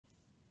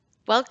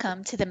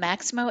Welcome to the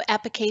Maximo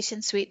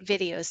Application Suite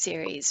video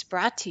series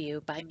brought to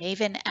you by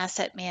Maven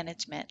Asset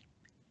Management.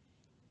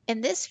 In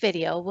this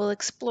video, we'll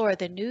explore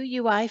the new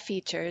UI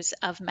features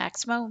of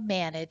Maximo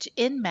Manage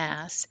in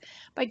Mass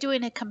by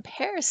doing a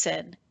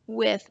comparison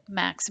with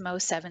Maximo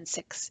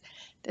 7.6.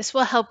 This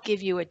will help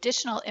give you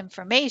additional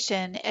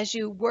information as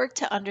you work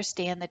to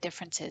understand the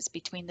differences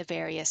between the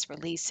various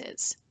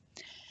releases.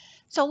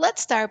 So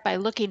let's start by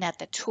looking at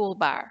the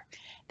toolbar.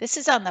 This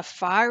is on the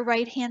far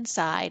right-hand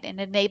side and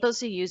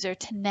enables the user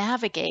to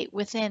navigate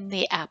within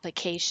the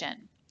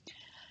application.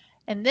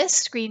 In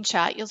this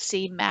screenshot, you'll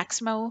see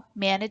Maximo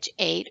Manage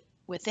 8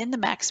 within the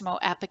Maximo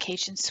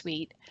Application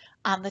Suite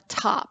on the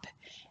top.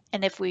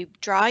 And if we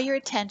draw your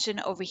attention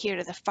over here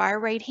to the far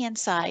right-hand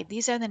side,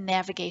 these are the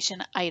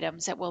navigation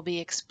items that we'll be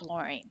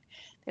exploring.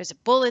 There's a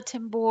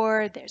bulletin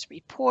board, there's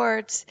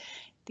reports,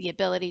 the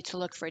ability to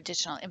look for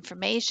additional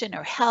information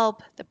or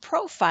help, the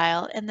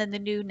profile, and then the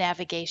new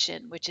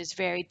navigation, which is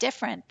very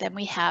different than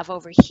we have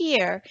over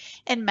here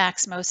in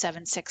Maximo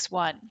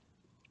 7.6.1.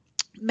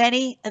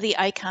 Many of the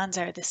icons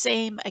are the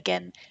same.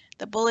 Again,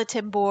 the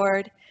bulletin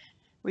board,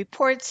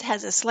 reports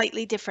has a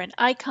slightly different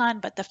icon,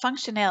 but the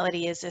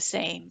functionality is the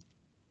same.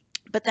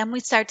 But then we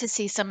start to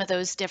see some of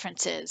those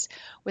differences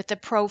with the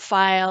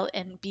profile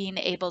and being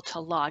able to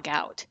log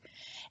out.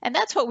 And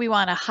that's what we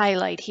want to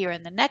highlight here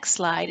in the next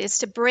slide, is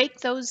to break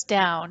those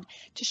down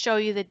to show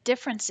you the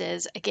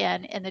differences,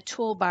 again, in the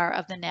toolbar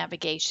of the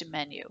navigation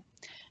menu.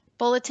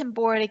 Bulletin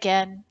board,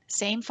 again,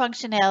 same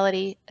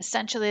functionality,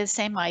 essentially the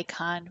same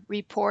icon.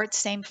 Reports,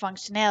 same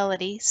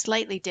functionality,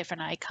 slightly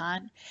different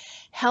icon.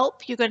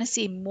 Help, you're going to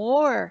see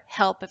more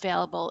help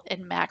available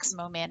in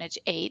Maximo Manage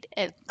 8,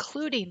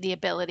 including the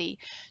ability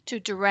to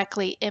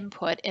directly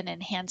input an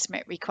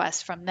enhancement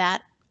request from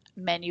that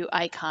menu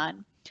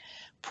icon.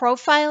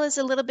 Profile is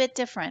a little bit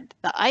different.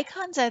 The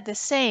icons are the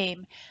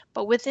same,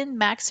 but within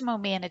Maximo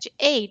Manage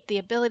 8, the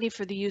ability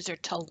for the user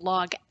to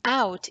log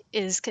out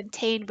is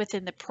contained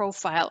within the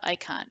profile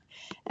icon.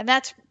 And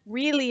that's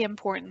really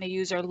important the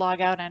user log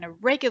out on a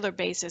regular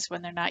basis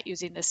when they're not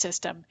using the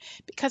system,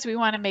 because we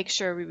want to make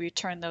sure we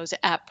return those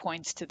app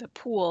points to the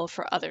pool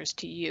for others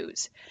to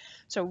use.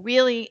 So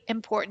really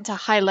important to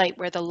highlight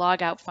where the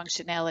logout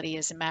functionality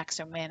is in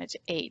Maximo Manage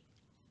 8.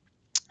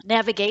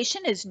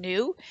 Navigation is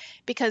new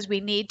because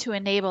we need to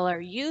enable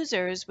our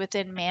users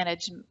within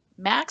Manage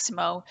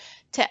Maximo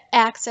to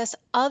access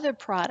other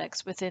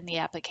products within the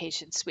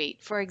application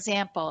suite. For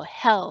example,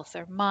 health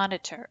or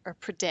monitor or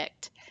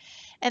predict.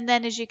 And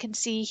then as you can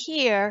see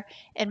here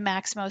in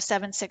Maximo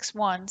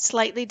 7.6.1,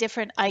 slightly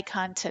different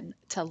icon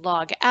to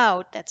log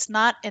out that's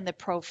not in the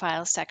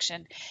profile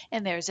section,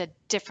 and there's a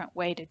different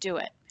way to do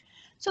it.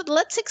 So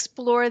let's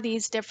explore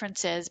these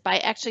differences by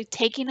actually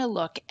taking a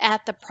look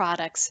at the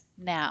products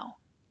now.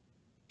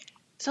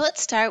 So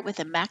let's start with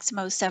a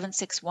Maximo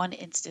 7.6.1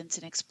 instance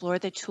and explore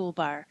the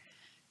toolbar.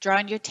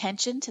 Drawing your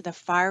attention to the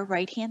far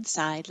right-hand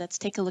side, let's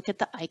take a look at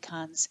the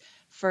icons.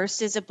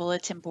 First is a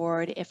bulletin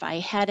board. If I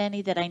had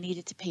any that I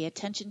needed to pay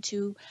attention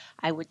to,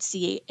 I would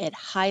see it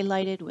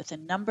highlighted with a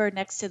number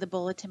next to the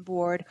bulletin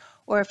board,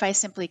 or if I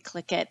simply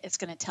click it, it's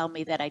going to tell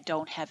me that I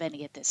don't have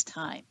any at this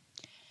time.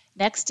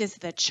 Next is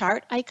the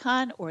chart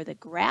icon or the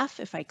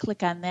graph. If I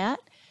click on that,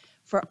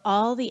 for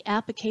all the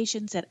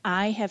applications that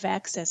I have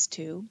access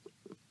to,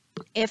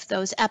 if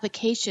those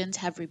applications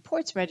have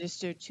reports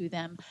registered to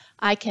them,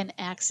 I can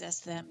access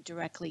them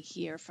directly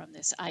here from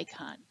this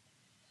icon.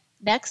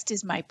 Next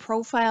is my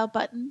profile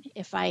button.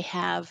 If I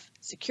have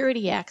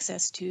security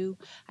access to,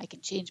 I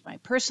can change my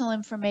personal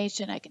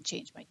information, I can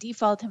change my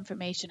default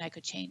information, I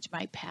could change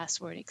my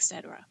password,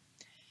 etc.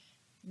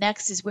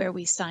 Next is where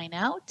we sign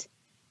out,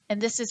 and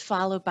this is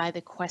followed by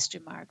the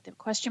question mark. The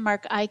question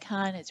mark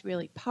icon is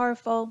really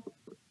powerful.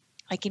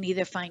 I can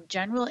either find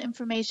general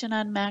information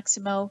on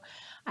Maximo,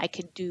 I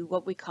can do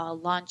what we call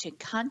launch in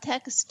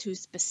context to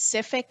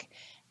specific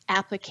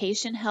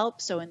application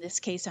help. So in this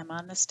case, I'm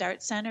on the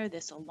Start Center.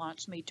 This will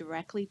launch me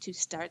directly to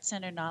Start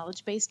Center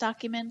knowledge base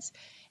documents.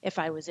 If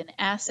I was in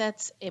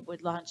assets, it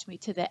would launch me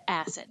to the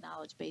asset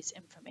knowledge base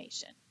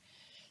information.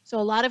 So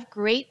a lot of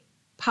great,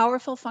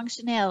 powerful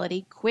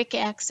functionality, quick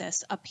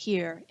access up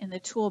here in the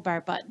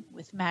toolbar button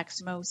with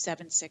Maximo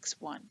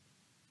 7.6.1.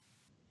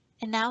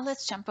 And now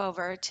let's jump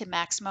over to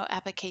Maximo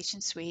Application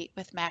Suite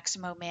with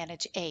Maximo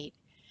Manage 8.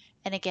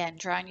 And again,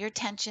 drawing your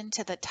attention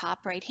to the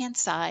top right-hand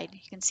side,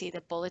 you can see the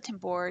bulletin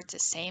boards, the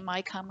same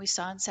icon we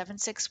saw in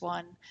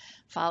 7.6.1,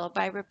 followed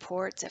by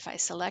reports. If I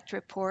select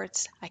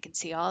reports, I can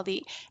see all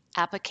the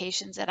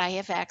applications that I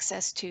have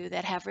access to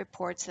that have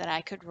reports that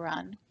I could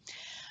run.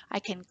 I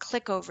can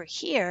click over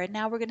here, and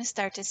now we're going to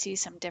start to see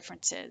some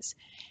differences.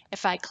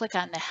 If I click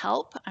on the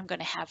help, I'm going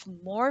to have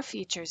more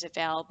features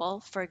available.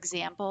 For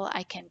example,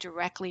 I can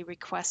directly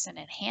request an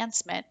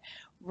enhancement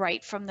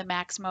right from the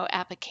Maximo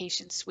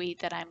application suite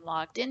that I'm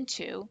logged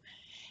into.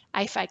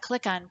 If I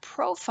click on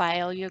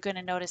profile, you're going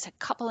to notice a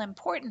couple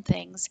important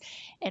things.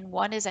 And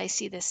one is I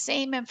see the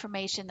same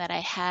information that I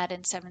had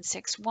in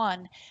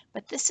 7.6.1,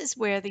 but this is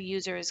where the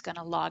user is going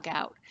to log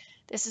out.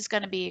 This is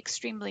going to be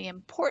extremely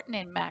important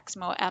in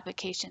Maximo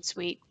Application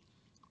Suite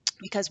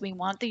because we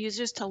want the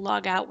users to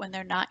log out when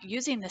they're not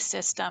using the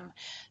system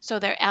so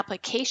their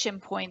application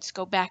points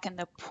go back in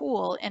the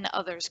pool and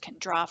others can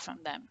draw from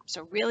them.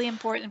 So really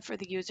important for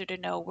the user to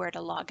know where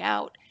to log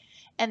out.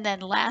 And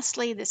then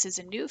lastly, this is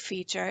a new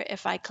feature.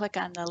 If I click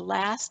on the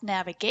last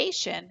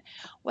navigation,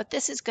 what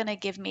this is going to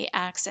give me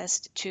access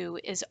to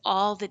is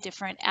all the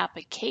different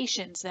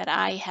applications that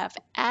I have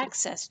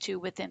access to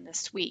within the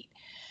suite.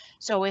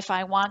 So if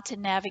I want to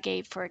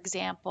navigate, for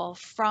example,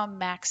 from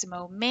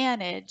Maximo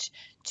Manage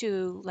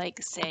to,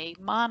 like, say,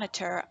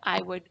 Monitor,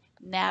 I would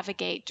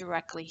navigate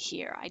directly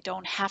here. I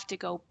don't have to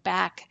go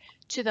back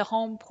to the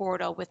home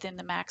portal within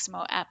the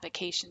Maximo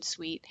application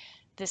suite.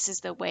 This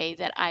is the way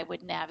that I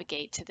would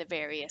navigate to the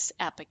various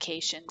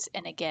applications.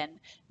 And again,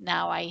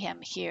 now I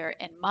am here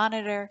in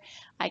Monitor.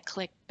 I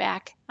click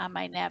back on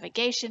my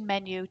navigation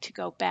menu to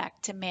go back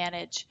to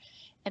Manage,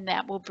 and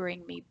that will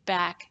bring me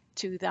back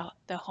to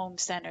the home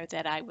center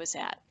that I was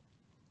at.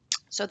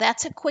 So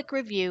that's a quick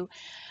review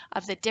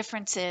of the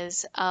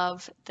differences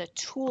of the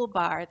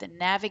toolbar, the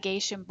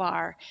navigation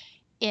bar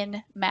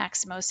in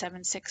Maximo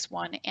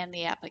 761 and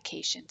the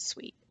application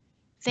suite.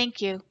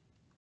 Thank you.